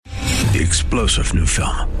The explosive new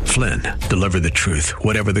film, Flynn, deliver the truth,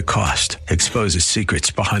 whatever the cost, exposes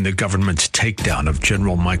secrets behind the government's takedown of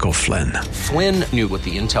General Michael Flynn. Flynn knew what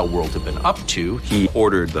the intel world had been up to. He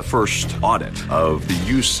ordered the first audit of the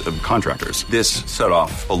use of contractors. This set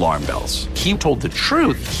off alarm bells. He told the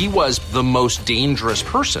truth. He was the most dangerous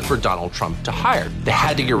person for Donald Trump to hire. They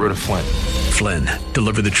had to get rid of Flynn. Flynn,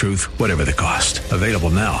 deliver the truth, whatever the cost. Available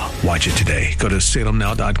now. Watch it today. Go to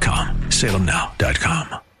salemnow.com.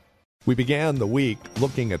 salemnow.com. We began the week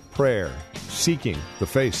looking at prayer, seeking the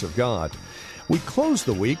face of God. We close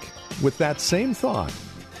the week with that same thought.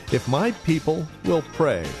 If my people will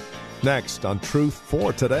pray. Next on Truth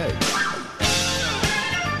for Today.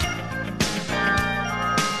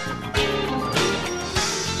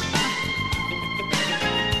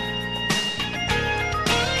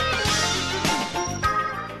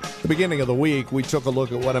 At the beginning of the week, we took a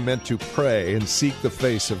look at what it meant to pray and seek the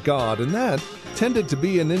face of God, and that tended to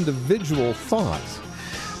be an individual thought.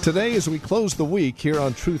 Today, as we close the week here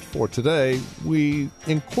on Truth for Today, we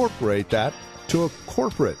incorporate that to a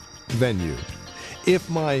corporate venue. If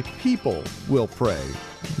my people will pray,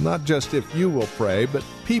 not just if you will pray, but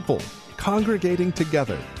people congregating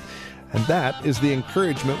together. And that is the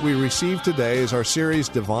encouragement we receive today as our series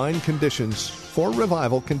Divine Conditions for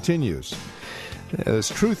Revival continues. As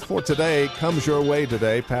Truth for Today comes your way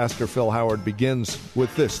today, Pastor Phil Howard begins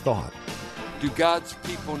with this thought. Do God's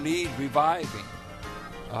people need reviving?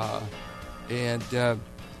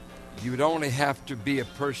 You would only have to be a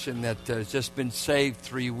person that has just been saved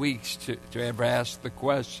 3 weeks to ever ask the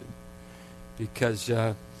question. Because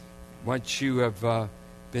once you have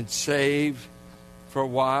been saved for a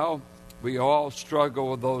while, we all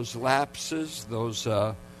struggle with those lapses, those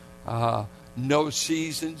no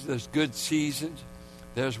seasons, there's good seasons.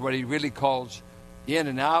 There's what he really calls in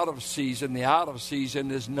and out of season. The out of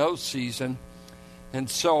season is no season. And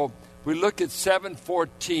so we look at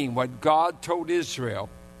 7:14, what God told Israel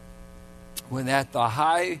when at the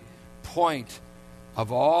high point of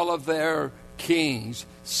all of their kings,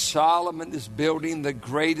 Solomon is building the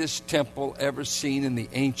greatest temple ever seen in the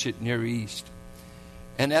ancient Near East.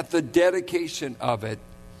 And at the dedication of it,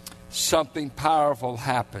 something powerful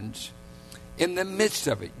happens. In the midst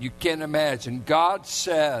of it, you can imagine, God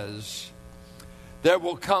says, there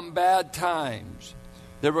will come bad times.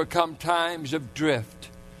 There will come times of drift.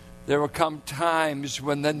 There will come times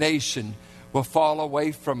when the nation will fall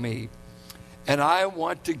away from me. And I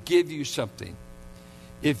want to give you something.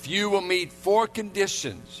 If you will meet 4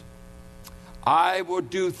 conditions, I will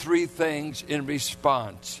do 3 things in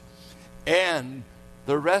response. And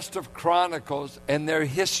the rest of Chronicles and their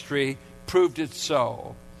history proved it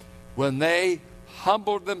so. When they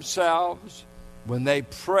humbled themselves, when they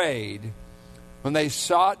prayed, when they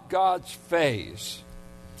sought God's face,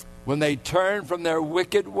 when they turned from their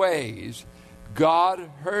wicked ways, God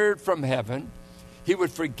heard from heaven. He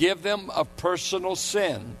would forgive them of personal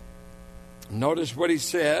sin. Notice what he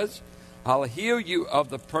says. I'll heal you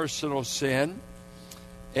of the personal sin.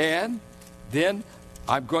 And then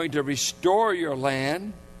I'm going to restore your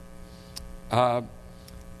land. I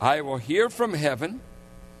will hear from heaven.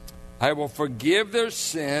 I will forgive their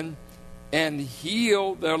sin and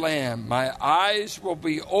heal their land. My eyes will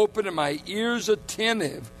be open and my ears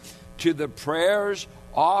attentive to the prayers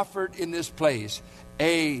offered in this place.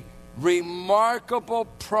 A remarkable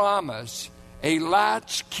promise, a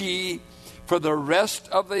latchkey for the rest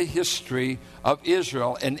of the history of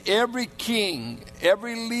Israel. And every king,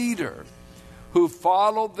 every leader who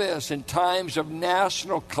followed this in times of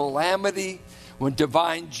national calamity, when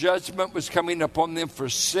divine judgment was coming upon them for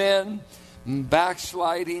sin and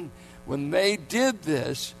backsliding, when they did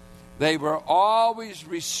this, they were always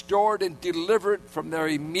restored and delivered from their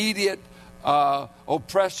immediate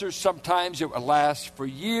oppressors. Sometimes it would last for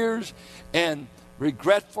years, and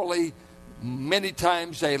regretfully, many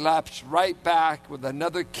times they lapsed right back with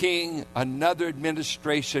another king, another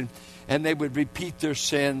administration, and they would repeat their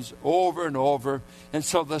sins over and over. And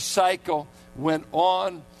so the cycle went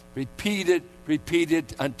on, repeated,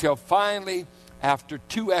 until finally, after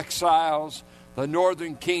 2 exiles, the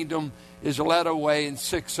northern kingdom is led away in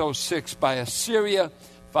 606 by Assyria.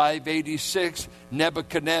 586,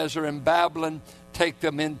 Nebuchadnezzar and Babylon take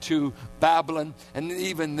them into Babylon. And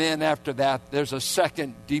even then, after that, there's a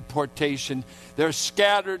second deportation. They're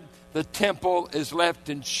scattered. The temple is left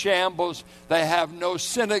in shambles. They have no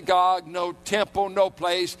synagogue, no temple, no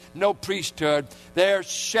place, no priesthood. They're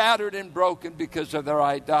shattered and broken because of their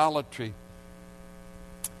idolatry.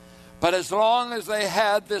 But as long as they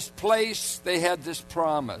had this place, they had this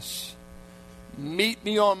promise. Meet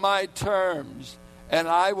me on my terms, and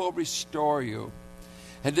I will restore you.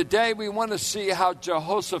 And today we want to see how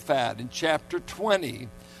Jehoshaphat in chapter 20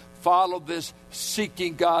 followed this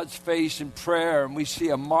seeking God's face in prayer. And we see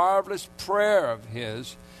a marvelous prayer of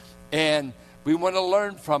his. And we want to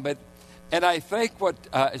learn from it. And I think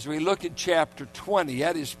as we look at chapter 20,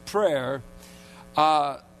 at his prayer,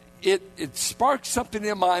 it sparks something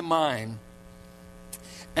in my mind.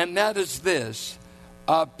 And that is this.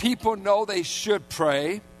 People know they should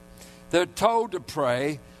pray. They're told to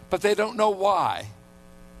pray, but they don't know why.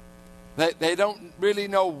 They don't really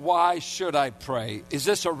know, why should I pray? Is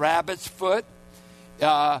this a rabbit's foot?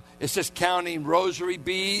 Is this counting rosary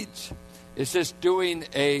beads? Is this doing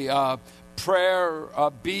a prayer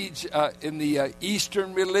beads in the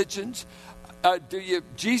Eastern religions?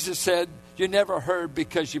 Jesus said, you never heard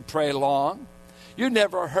because you pray long. You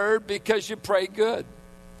never heard because you pray good.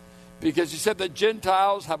 Because he said the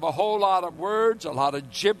Gentiles have a whole lot of words, a lot of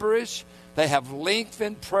gibberish. They have length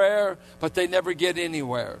in prayer, but they never get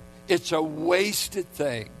anywhere. It's a wasted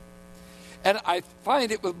thing. And I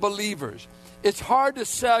find it with believers. It's hard to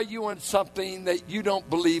sell you on something that you don't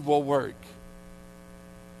believe will work.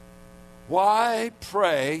 Why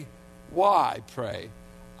pray? Why pray?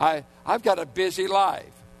 I've got a busy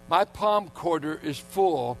life. My palm quarter is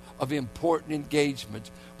full of important engagements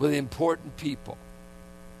with important people.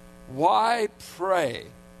 Why pray?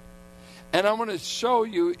 And I'm going to show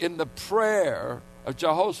you in the prayer of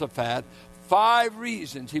Jehoshaphat 5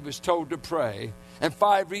 reasons he was told to pray and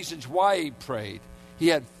 5 reasons why he prayed. He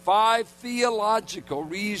had 5 theological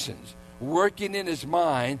reasons working in his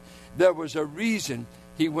mind. There was a reason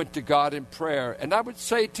he went to God in prayer. And I would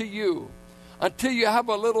say to you, until you have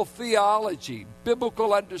a little theology,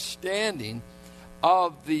 biblical understanding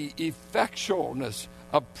of the effectualness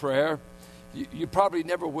of prayer, you probably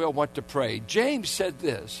never will want to pray. James said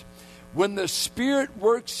this, when the Spirit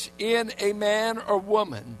works in a man or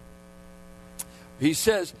woman, he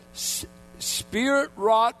says,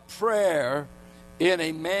 Spirit-wrought prayer in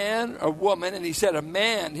a man or woman, and he said a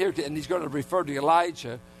man here, and he's going to refer to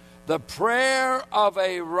Elijah, the prayer of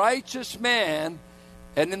a righteous man,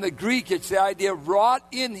 and in the Greek it's the idea wrought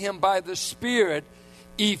in him by the Spirit,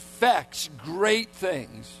 effects great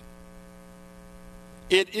things.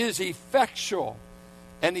 It is effectual.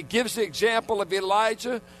 And he gives the example of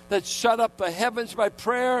Elijah that shut up the heavens by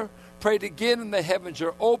prayer, prayed again and the heavens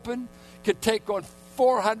are open, could take on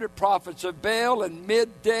 400 prophets of Baal and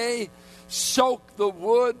midday, soak the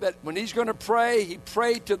wood that when he's going to pray, he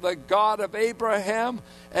prayed to the God of Abraham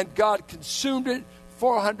and God consumed it.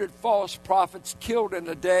 400 false prophets killed in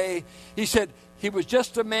a day. He said he was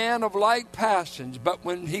just a man of like passions, but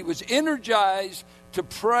when he was energized to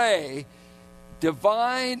pray,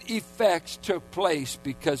 divine effects took place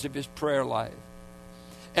because of his prayer life.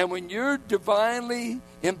 And when you're divinely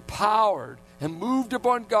empowered and moved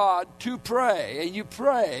upon God to pray, and you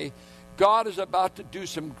pray, God is about to do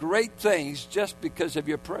some great things just because of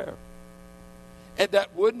your prayer. And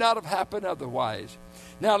that would not have happened otherwise.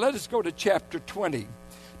 Now let us go to chapter 20.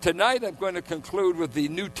 Tonight I'm going to conclude with the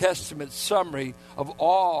New Testament summary of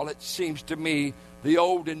all, it seems to me, the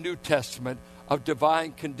Old and New Testament of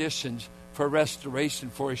divine conditions for restoration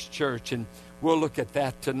for his church. And we'll look at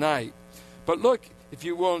that tonight. But look, if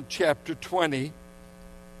you will, in chapter 20,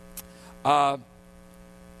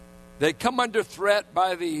 they come under threat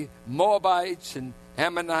by the Moabites and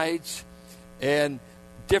Ammonites and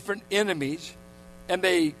different enemies, and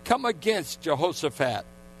they come against Jehoshaphat,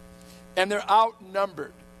 and they're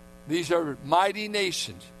outnumbered. These are mighty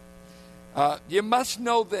nations. You must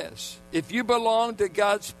know this. If you belong to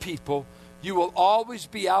God's people, you will always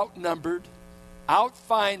be outnumbered,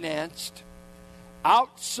 outfinanced,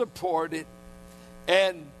 outsupported,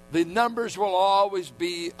 and the numbers will always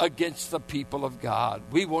be against the people of God.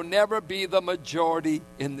 We will never be the majority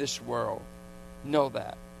in this world. Know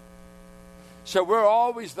that. So we're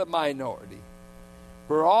always the minority.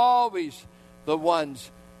 We're always the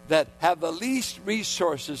ones that have the least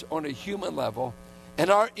resources on a human level, and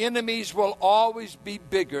our enemies will always be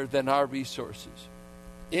bigger than our resources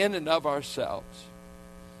in and of ourselves.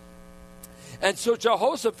 And so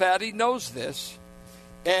Jehoshaphat, he knows this,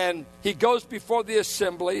 and he goes before the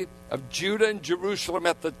assembly of Judah and Jerusalem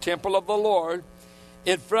at the temple of the Lord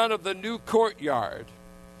in front of the new courtyard,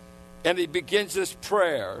 and he begins this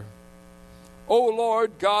prayer. O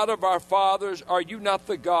Lord, God of our fathers, are you not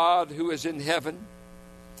the God who is in heaven?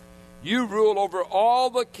 You rule over all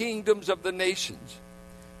the kingdoms of the nations.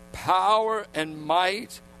 Power and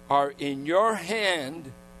might are in your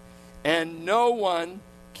hand, and no one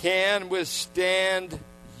can withstand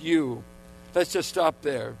you. Let's just stop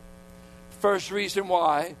there. First reason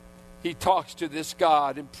why he talks to this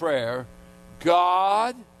God in prayer.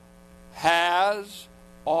 God has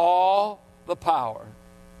all the power.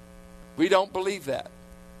 We don't believe that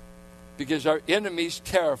because our enemies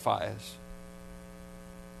terrify us.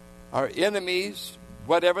 Our enemies,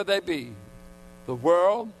 whatever they be, the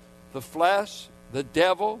world, the flesh, the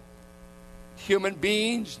devil, human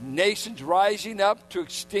beings, nations rising up to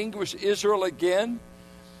extinguish Israel again.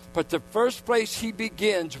 But the first place he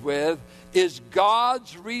begins with is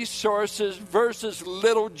God's resources versus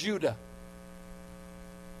little Judah.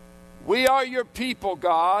 We are your people,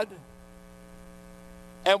 God,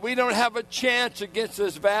 and we don't have a chance against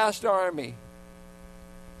this vast army.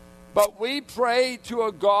 But we pray to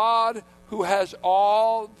a God who has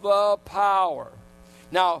all the power.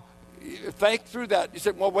 Now, think through that. You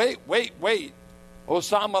said, well, wait.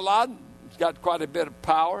 Osama bin Laden's got quite a bit of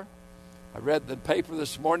power. I read the paper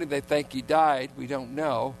this morning. They think he died. We don't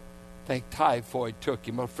know. I think typhoid took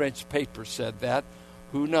him. A French paper said that.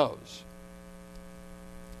 Who knows?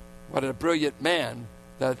 What a brilliant man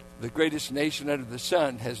that the greatest nation under the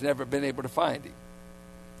sun has never been able to find him.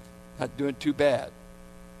 Not doing too bad.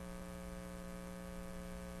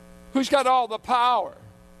 Who's got all the power?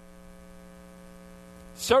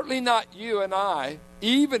 Certainly not you and I,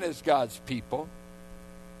 even as God's people.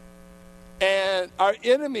 And our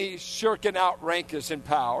enemies sure can outrank us in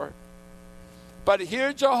power. But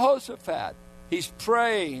here's Jehoshaphat. He's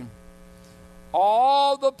praying.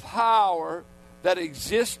 All the power that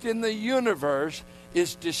exists in the universe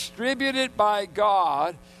is distributed by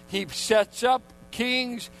God. He sets up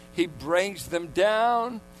kings. He brings them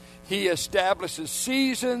down. He establishes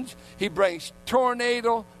seasons. He brings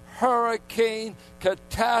tornado, hurricane,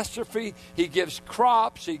 catastrophe. He gives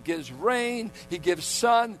crops. He gives rain. He gives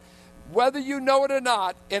sun. Whether you know it or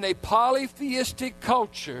not, in a polytheistic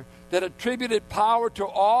culture that attributed power to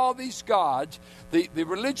all these gods, the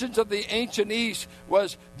religions of the ancient East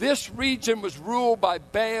was this region was ruled by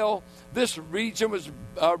Baal, this region was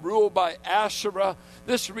ruled by Asherah,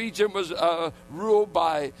 this region was ruled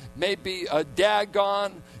by maybe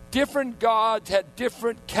Dagon. Different gods had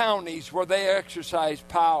different counties where they exercised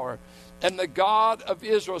power. And the God of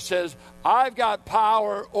Israel says, I've got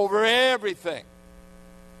power over everything.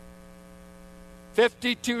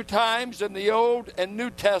 52 times in the Old and New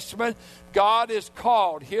Testament, God is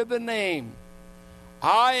called. Hear the name.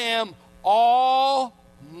 I am Almighty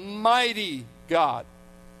God.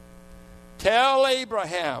 Tell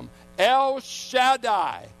Abraham, El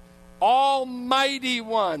Shaddai, Almighty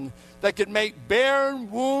One, that can make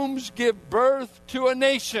barren wombs give birth to a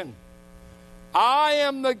nation. I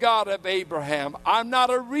am the God of Abraham. I'm not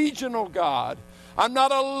a regional God. I'm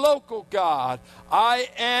not a local God. I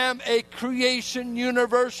am a creation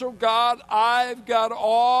universal God. I've got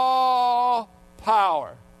all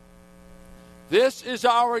power. This is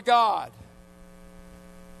our God.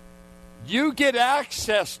 You get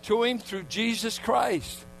access to him through Jesus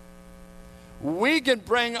Christ. We can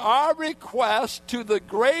bring our request to the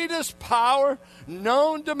greatest power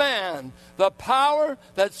known to man, the power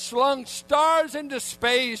that slung stars into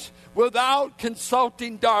space without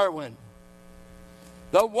consulting Darwin.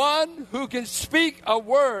 The one who can speak a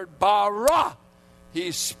word, bara.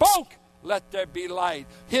 He spoke, let there be light.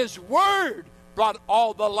 His word brought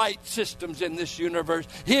all the light systems in this universe.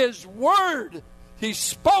 His word, he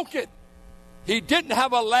spoke it. He didn't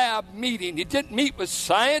have a lab meeting. He didn't meet with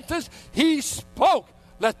scientists. He spoke,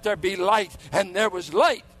 let there be light, and there was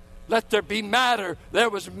light. Let there be matter. There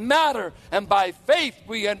was matter. And by faith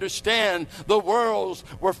we understand the worlds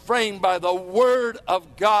were framed by the Word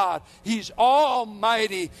of God. He's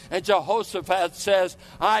almighty. And Jehoshaphat says,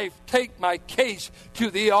 I take my case to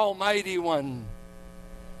the Almighty One.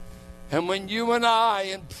 And when you and I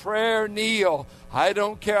in prayer kneel, I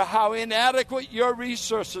don't care how inadequate your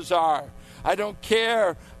resources are. I don't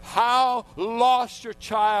care how lost your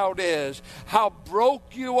child is, how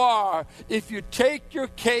broke you are. If you take your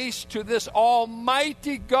case to this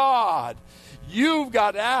almighty God, you've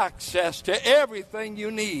got access to everything you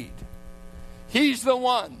need. He's the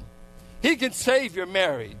one. He can save your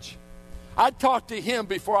marriage. I'd talk to him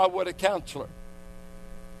before I would a counselor.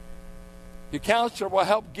 Your counselor will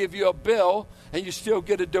help give you a bill and you still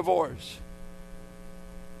get a divorce.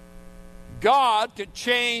 God could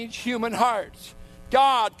change human hearts.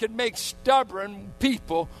 God could make stubborn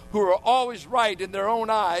people who are always right in their own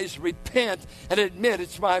eyes repent and admit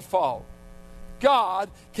it's my fault. God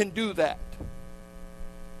can do that.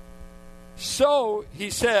 So he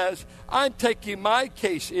says, I'm taking my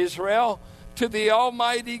case, Israel, to the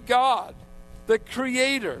Almighty God, the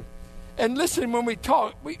Creator. And listen, when we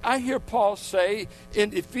talk, I hear Paul say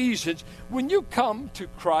in Ephesians, when you come to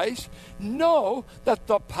Christ, know that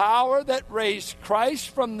the power that raised Christ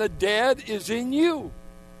from the dead is in you.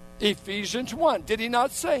 Ephesians 1. Did he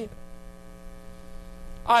not say it?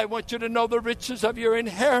 I want you to know the riches of your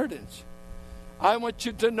inheritance. I want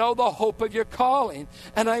you to know the hope of your calling.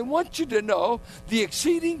 And I want you to know the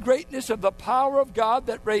exceeding greatness of the power of God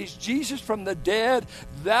that raised Jesus from the dead.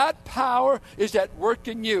 That power is at work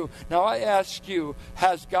in you. Now I ask you,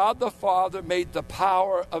 has God the Father made the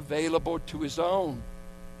power available to his own?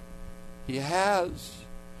 He has.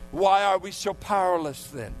 Why are we so powerless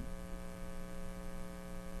then?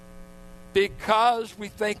 Because we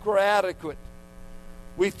think we're adequate.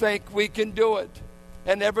 We think we can do it.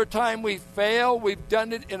 And every time we fail, we've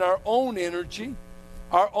done it in our own energy,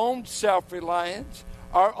 our own self-reliance,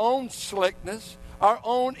 our own slickness, our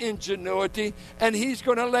own ingenuity. And he's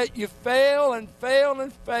going to let you fail and fail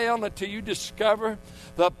and fail until you discover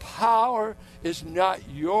the power is not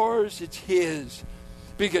yours, it's his.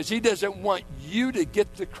 Because he doesn't want you to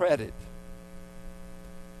get the credit.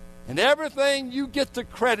 And everything you get the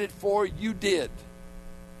credit for, you did.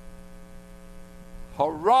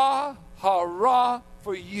 Hurrah, hurrah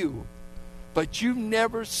for you. But you've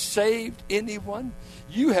never saved anyone.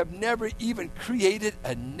 You have never even created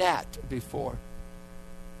a gnat before.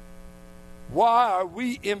 Why are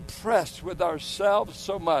we impressed with ourselves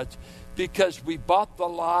so much? Because we bought the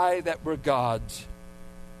lie that we're God's.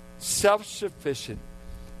 Self-sufficient.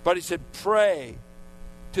 But he said, pray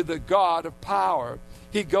to the God of power.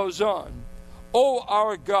 He goes on, O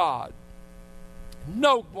our God,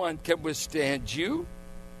 no one can withstand you.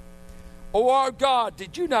 O our God,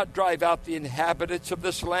 did you not drive out the inhabitants of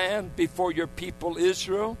this land before your people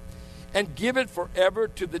Israel and give it forever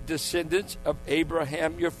to the descendants of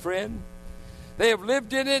Abraham, your friend? They have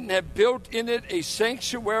lived in it and have built in it a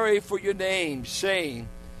sanctuary for your name, saying,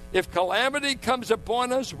 if calamity comes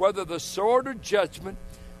upon us, whether the sword or judgment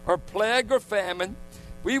or plague or famine,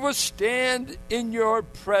 we will stand in your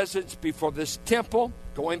presence before this temple,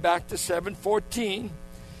 going back to 7:14,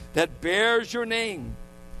 that bears your name,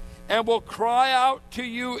 and will cry out to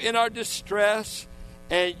you in our distress,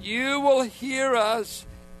 and you will hear us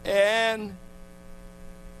and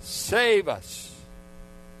save us.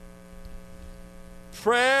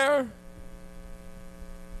 Prayer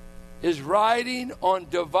is riding on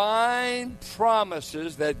divine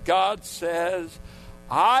promises that God says,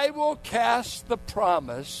 I will cast the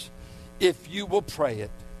promise if you will pray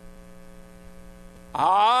it.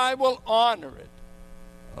 I will honor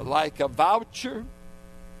it like a voucher.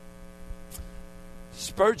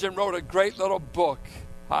 Spurgeon wrote a great little book.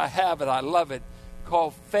 I have it. I love it.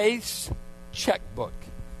 Called Faith's Checkbook.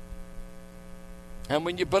 And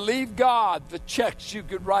when you believe God, the checks you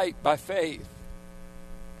could write by faith.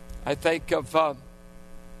 I think of a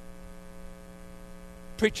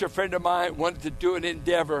preacher friend of mine wanted to do an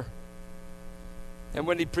endeavor. And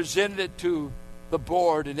when he presented it to the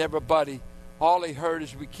board and everybody, all he heard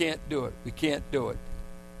is, we can't do it. We can't do it.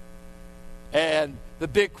 And the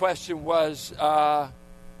big question was,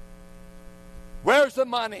 where's the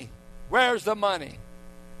money? Where's the money?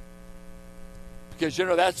 Because, you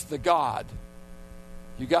know, that's the God.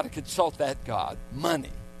 You got to consult that God.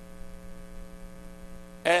 Money.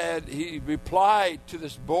 And he replied to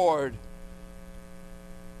this board,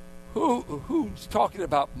 who's talking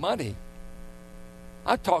about money?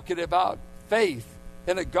 I'm talking about faith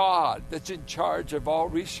in a God that's in charge of all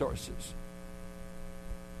resources.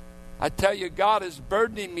 I tell you, God is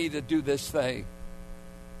burdening me to do this thing.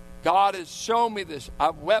 God has shown me this.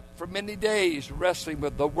 I've wept for many days wrestling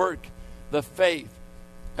with the work, the faith,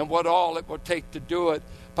 and what all it will take to do it.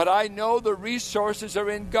 But I know the resources are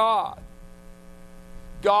in God.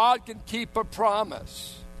 God can keep a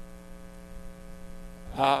promise.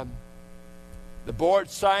 The board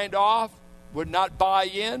signed off, would not buy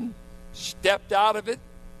in, stepped out of it.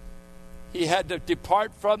 He had to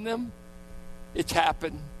depart from them. It's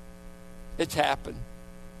happened. It's happened.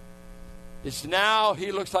 It's now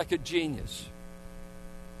he looks like a genius.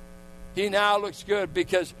 He now looks good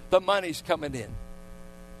because the money's coming in.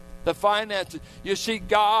 The finances. You see,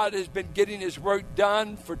 God has been getting his work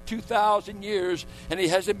done for 2,000 years, and he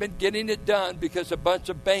hasn't been getting it done because a bunch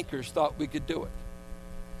of bankers thought we could do it.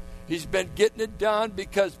 He's been getting it done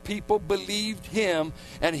because people believed him,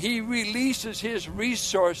 and he releases his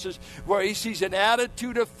resources where he sees an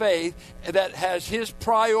attitude of faith that has his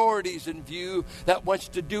priorities in view, that wants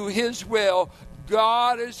to do his will.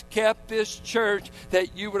 God has kept this church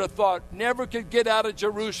that you would have thought never could get out of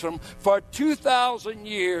Jerusalem. For 2,000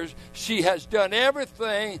 years, she has done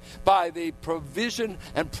everything by the provision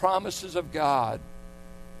and promises of God.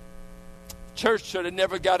 Church should have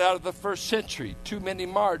never got out of the first century. Too many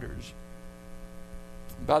martyrs.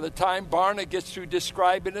 By the time Barna gets through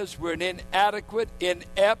describing us, we're an inadequate,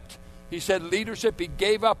 inept, He said leadership, he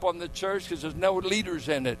gave up on the church because there's no leaders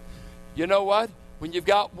in it. You know what? When you've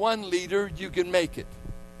got one leader, you can make it.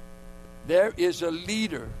 There is a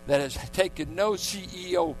leader that has taken no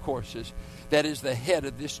CEO courses that is the head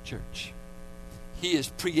of this church. He is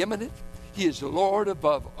preeminent. He is Lord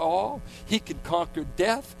above all. He can conquer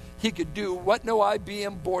death. He can do what no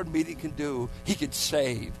IBM board meeting can do. He can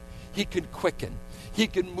save. He can quicken. He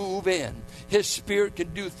can move in. His Spirit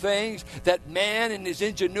can do things that man in his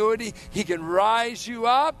ingenuity, he can rise you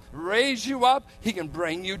up, raise you up. He can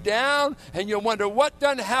bring you down. And you'll wonder what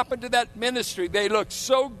done happened to that ministry. They look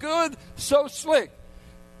so good, so slick.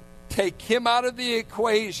 Take him out of the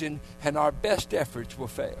equation and our best efforts will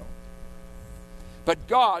fail. But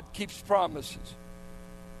God keeps promises.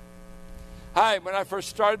 When I first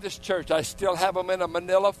started this church, I still have them in a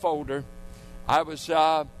manila folder. I was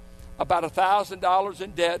about $1,000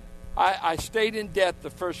 in debt. I stayed in debt the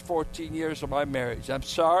first 14 years of my marriage. I'm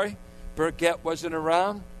sorry, Burkett wasn't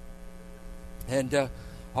around. And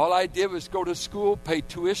all I did was go to school, pay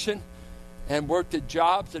tuition, and worked at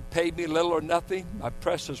jobs that paid me little or nothing. My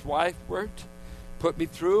precious wife worked, put me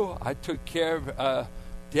through. I took care of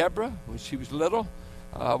Deborah when she was little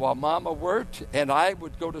while Mama worked. And I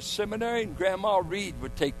would go to seminary, and Grandma Reed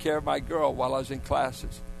would take care of my girl while I was in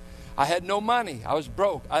classes. I had no money. I was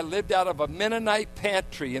broke. I lived out of a Mennonite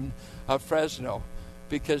pantry in Fresno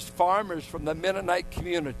because farmers from the Mennonite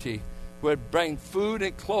community would bring food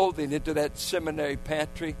and clothing into that seminary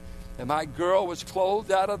pantry. And my girl was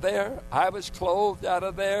clothed out of there. I was clothed out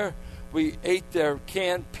of there. We ate their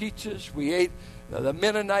canned peaches. We ate the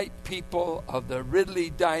Mennonite people of the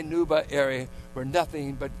Ridley, Dinuba area were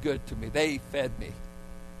nothing but good to me. They fed me.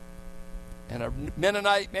 And a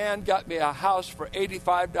Mennonite man got me a house for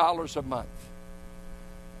 $85 a month.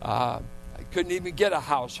 I couldn't even get a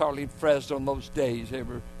house hardly in Fresno in those days. They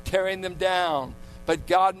were tearing them down. But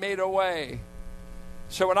God made a way.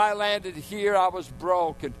 So when I landed here, I was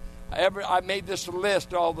broke. And I made this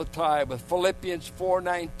list all the time with Philippians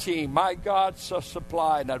 4:19. My God shall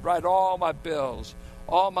supply. And I'd write all my bills.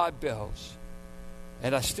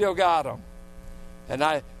 And I still got them.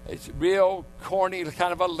 And it's real corny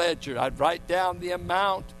kind of a ledger. I'd write down the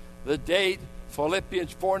amount, the date,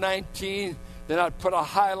 Philippians 4:19. Then I'd put a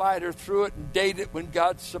highlighter through it and date it when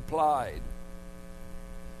God supplied.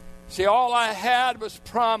 See, all I had was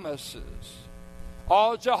promises.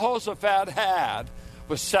 All Jehoshaphat had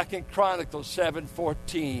was 2 Chronicles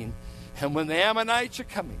 7:14. And when the Ammonites are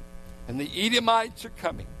coming, and the Edomites are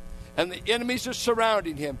coming, and the enemies are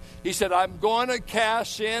surrounding him, he said, I'm going to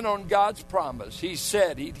cash in on God's promise. He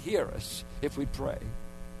said he'd hear us if we pray.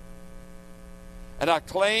 And I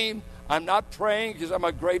claim I'm not praying because I'm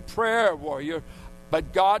a great prayer warrior,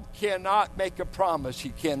 but God cannot make a promise he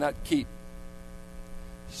cannot keep.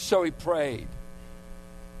 So he prayed.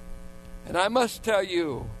 And I must tell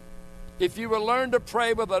you, if you will learn to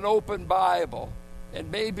pray with an open Bible, and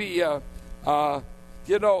maybe, I've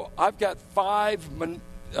got 5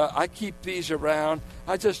 I keep these around.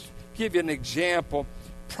 I just give you an example.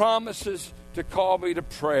 Promises to call me to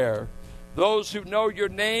prayer. Those who know your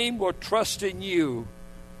name will trust in you.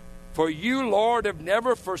 For you, Lord, have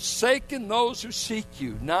never forsaken those who seek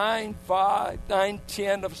you.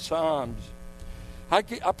 9:10 of Psalms. I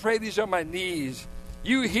pray these on my knees.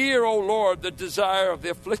 You hear, O Lord, the desire of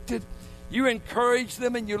the afflicted. You encourage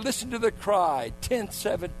them and you listen to their cry.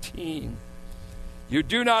 10:17. You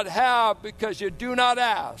do not have because you do not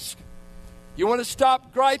ask. You want to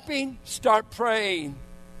stop griping? Start praying.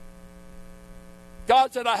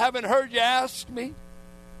 God said, I haven't heard you ask me.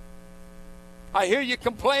 I hear you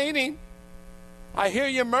complaining. I hear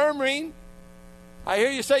you murmuring. I hear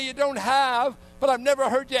you say you don't have, but I've never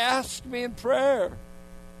heard you ask me in prayer.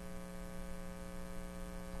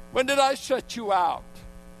 When did I shut you out?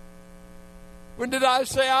 When did I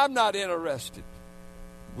say I'm not interested?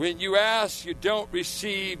 When you ask, you don't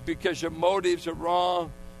receive because your motives are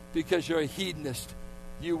wrong, because you're a hedonist.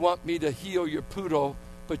 You want me to heal your poodle,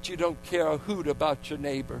 but you don't care a hoot about your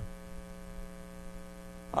neighbor.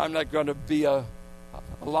 I'm not going to be a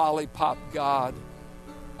lollipop God.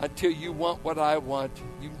 Until you want what I want,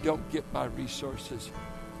 you don't get my resources.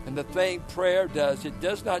 And the thing prayer does, it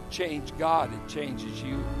does not change God, it changes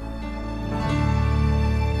you.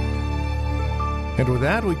 And with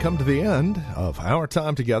that, we come to the end of our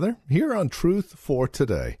time together here on Truth for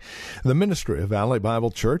Today, the ministry of Valley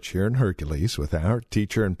Bible Church here in Hercules with our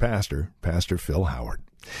teacher and pastor, Pastor Phil Howard.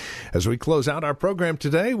 As we close out our program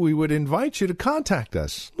today, we would invite you to contact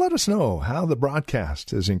us. Let us know how the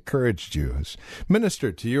broadcast has encouraged you, has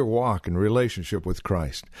ministered to your walk and relationship with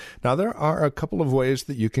Christ. Now, there are a couple of ways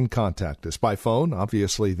that you can contact us. By phone,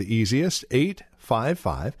 obviously the easiest,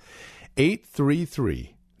 855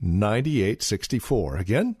 833-9864.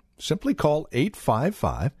 Again, simply call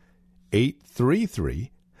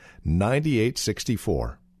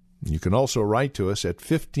 855-833-9864. You can also write to us at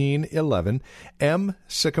 1511 M.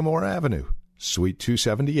 Sycamore Avenue, Suite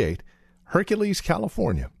 278, Hercules,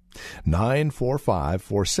 California.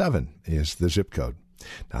 94547 is the zip code.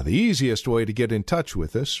 Now, the easiest way to get in touch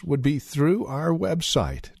with us would be through our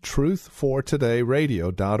website,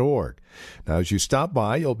 truthfortodayradio.org. Now, as you stop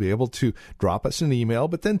by, you'll be able to drop us an email,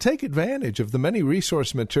 but then take advantage of the many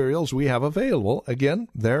resource materials we have available, again,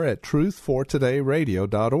 there at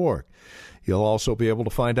truthfortodayradio.org. You'll also be able to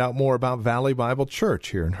find out more about Valley Bible Church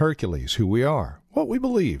here in Hercules, who we are, what we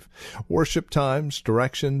believe, worship times,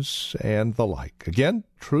 directions, and the like. Again,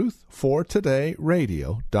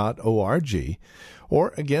 truthfortodayradio.org,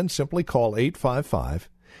 or again, simply call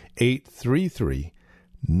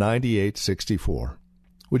 855-833-9864.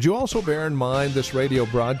 Would you also bear in mind this radio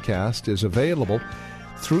broadcast is available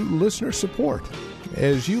through listener support?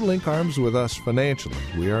 As you link arms with us financially,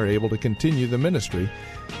 we are able to continue the ministry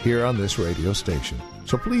here on this radio station.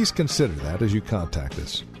 So please consider that as you contact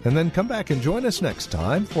us. And then come back and join us next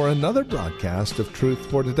time for another broadcast of Truth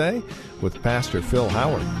for Today with Pastor Phil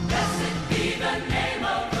Howard. Blessed be the name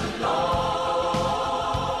of the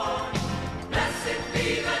Lord. Blessed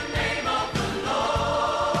be the name of the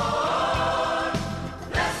Lord.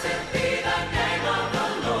 Blessed be the name of the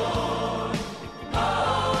Lord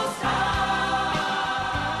Most High.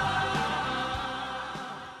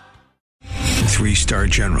 3-star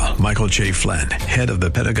General Michael J. Flynn, head of the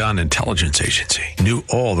Pentagon Intelligence Agency, knew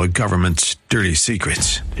all the government's dirty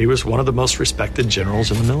secrets. He was one of the most respected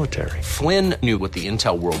generals in the military. Flynn knew what the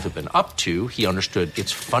intel world had been up to. He understood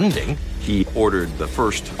its funding. He ordered the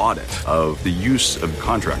first audit of the use of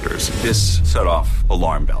contractors. This set off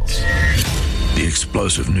alarm bells. The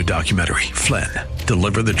explosive new documentary, Flynn,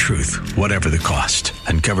 Deliver the Truth, Whatever the Cost,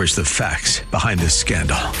 uncovers the facts behind this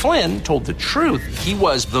scandal. Flynn told the truth. He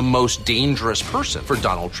was the most dangerous person for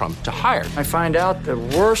Donald Trump to hire. I find out the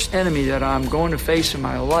worst enemy that I'm going to face in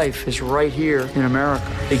my life is right here in America.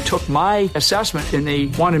 They took my assessment and they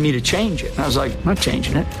wanted me to change it. And I was like, I'm not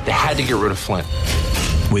changing it. They had to get rid of Flynn.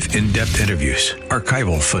 With in-depth interviews,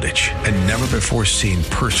 archival footage, and never-before-seen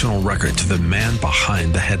personal records of the man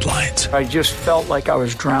behind the headlines. I just felt like I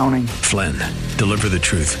was drowning. Flynn, Deliver the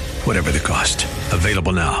Truth, Whatever the Cost.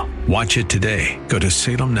 Available now. Watch it today. Go to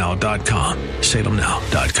salemnow.com.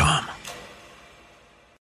 salemnow.com.